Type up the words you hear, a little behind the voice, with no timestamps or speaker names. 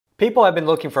People have been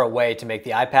looking for a way to make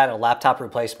the iPad a laptop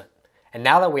replacement. And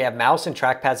now that we have mouse and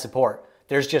trackpad support,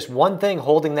 there's just one thing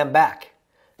holding them back: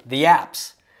 the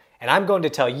apps. And I'm going to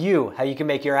tell you how you can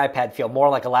make your iPad feel more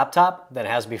like a laptop than it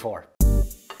has before.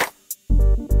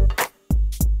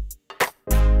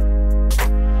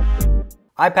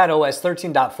 iPadOS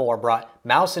 13.4 brought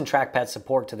mouse and trackpad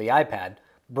support to the iPad,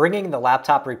 bringing the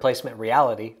laptop replacement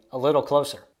reality a little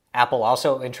closer. Apple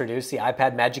also introduced the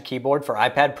iPad Magic Keyboard for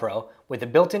iPad Pro with a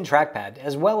built-in trackpad,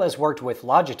 as well as worked with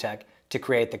Logitech to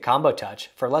create the Combo Touch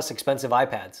for less expensive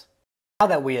iPads. Now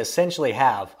that we essentially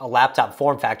have a laptop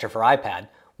form factor for iPad,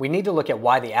 we need to look at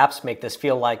why the apps make this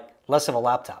feel like less of a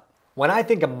laptop. When I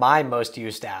think of my most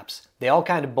used apps, they all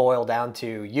kind of boil down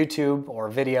to YouTube or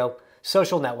video,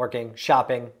 social networking,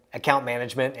 shopping, account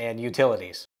management, and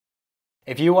utilities.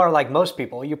 If you are like most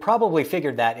people, you probably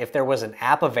figured that if there was an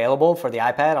app available for the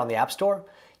iPad on the App Store,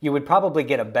 you would probably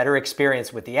get a better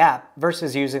experience with the app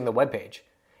versus using the webpage.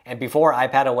 And before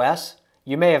iPadOS,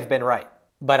 you may have been right.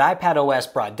 But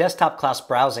iPadOS brought desktop-class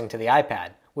browsing to the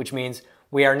iPad, which means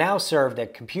we are now served a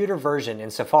computer version in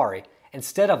Safari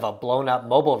instead of a blown-up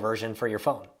mobile version for your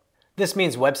phone. This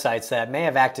means websites that may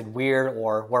have acted weird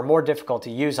or were more difficult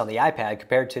to use on the iPad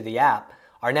compared to the app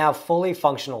are now fully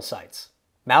functional sites.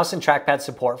 Mouse and trackpad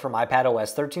support from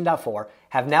iPadOS 13.4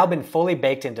 have now been fully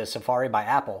baked into Safari by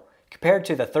Apple compared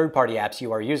to the third-party apps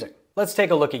you are using. Let's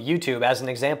take a look at YouTube as an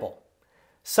example.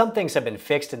 Some things have been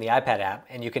fixed in the iPad app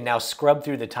and you can now scrub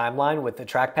through the timeline with the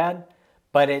trackpad,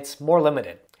 but it's more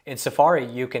limited. In Safari,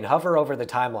 you can hover over the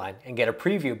timeline and get a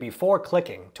preview before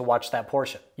clicking to watch that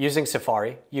portion. Using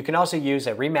Safari, you can also use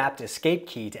a remapped escape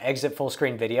key to exit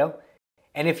full-screen video,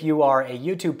 and if you are a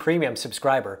YouTube Premium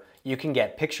subscriber, you can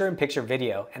get picture-in-picture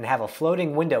video and have a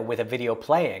floating window with a video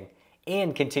playing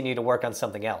and continue to work on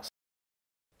something else.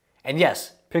 And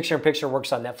yes, picture-in-picture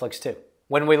works on Netflix too.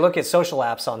 When we look at social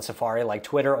apps on Safari like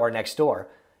Twitter or Nextdoor,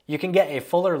 you can get a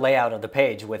fuller layout of the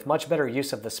page with much better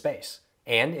use of the space.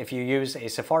 And if you use a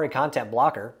Safari content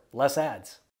blocker, less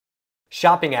ads.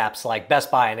 Shopping apps like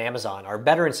Best Buy and Amazon are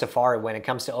better in Safari when it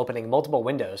comes to opening multiple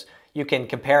windows. You can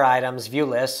compare items, view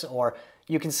lists, or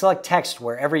you can select text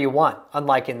wherever you want,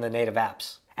 unlike in the native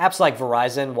apps. Apps like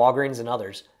Verizon, Walgreens, and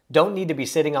others don't need to be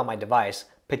sitting on my device,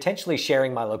 potentially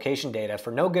sharing my location data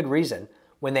for no good reason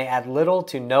when they add little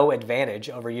to no advantage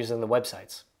over using the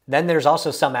websites. Then there's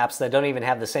also some apps that don't even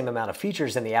have the same amount of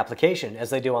features in the application as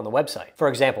they do on the website. For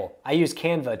example, I use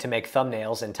Canva to make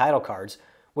thumbnails and title cards,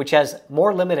 which has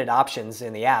more limited options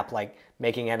in the app like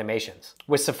making animations.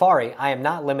 With Safari, I am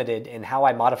not limited in how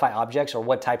I modify objects or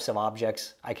what types of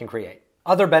objects I can create.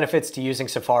 Other benefits to using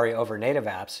Safari over native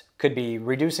apps could be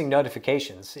reducing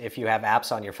notifications if you have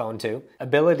apps on your phone too,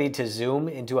 ability to zoom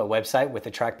into a website with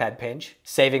a trackpad pinch,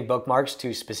 saving bookmarks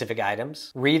to specific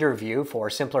items, reader view for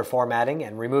simpler formatting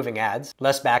and removing ads,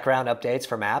 less background updates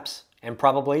from apps, and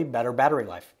probably better battery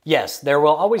life. Yes, there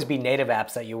will always be native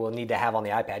apps that you will need to have on the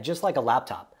iPad, just like a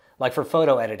laptop, like for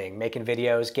photo editing, making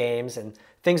videos, games, and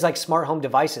things like smart home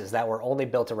devices that were only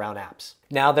built around apps.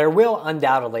 Now, there will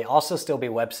undoubtedly also still be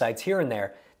websites here and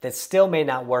there that still may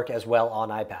not work as well on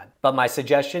iPad. But my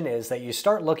suggestion is that you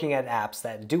start looking at apps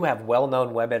that do have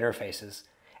well-known web interfaces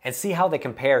and see how they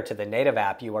compare to the native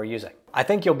app you are using. I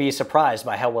think you'll be surprised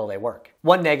by how well they work.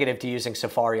 One negative to using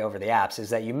Safari over the apps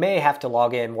is that you may have to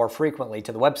log in more frequently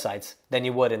to the websites than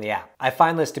you would in the app. I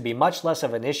find this to be much less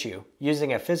of an issue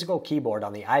using a physical keyboard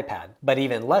on the iPad, but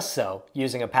even less so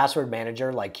using a password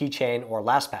manager like Keychain or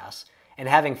LastPass, and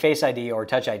having Face ID or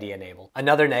Touch ID enabled.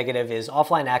 Another negative is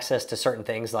offline access to certain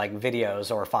things like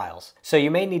videos or files, so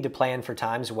you may need to plan for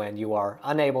times when you are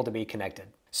unable to be connected.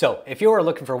 So, if you are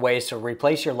looking for ways to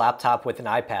replace your laptop with an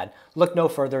iPad, look no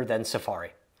further than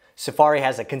Safari. Safari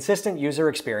has a consistent user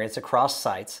experience across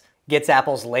sites, gets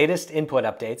Apple's latest input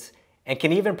updates, and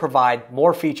can even provide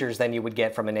more features than you would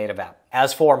get from a native app.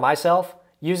 As for myself,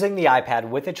 using the iPad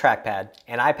with a trackpad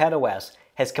and iPadOS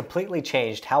has completely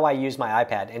changed how I use my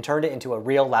iPad and turned it into a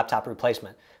real laptop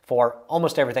replacement for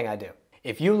almost everything I do.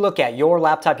 If you look at your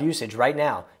laptop usage right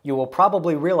now, you will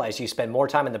probably realize you spend more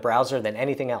time in the browser than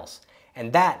anything else.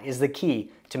 And that is the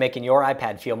key to making your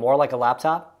iPad feel more like a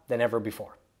laptop than ever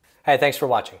before. Hey, thanks for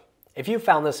watching. If you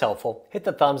found this helpful, hit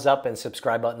the thumbs up and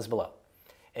subscribe buttons below.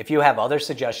 If you have other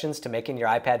suggestions to making your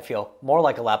iPad feel more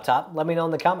like a laptop, let me know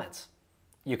in the comments.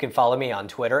 You can follow me on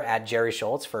Twitter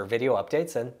 @JerrySchultz for video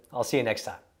updates, and I'll see you next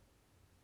time.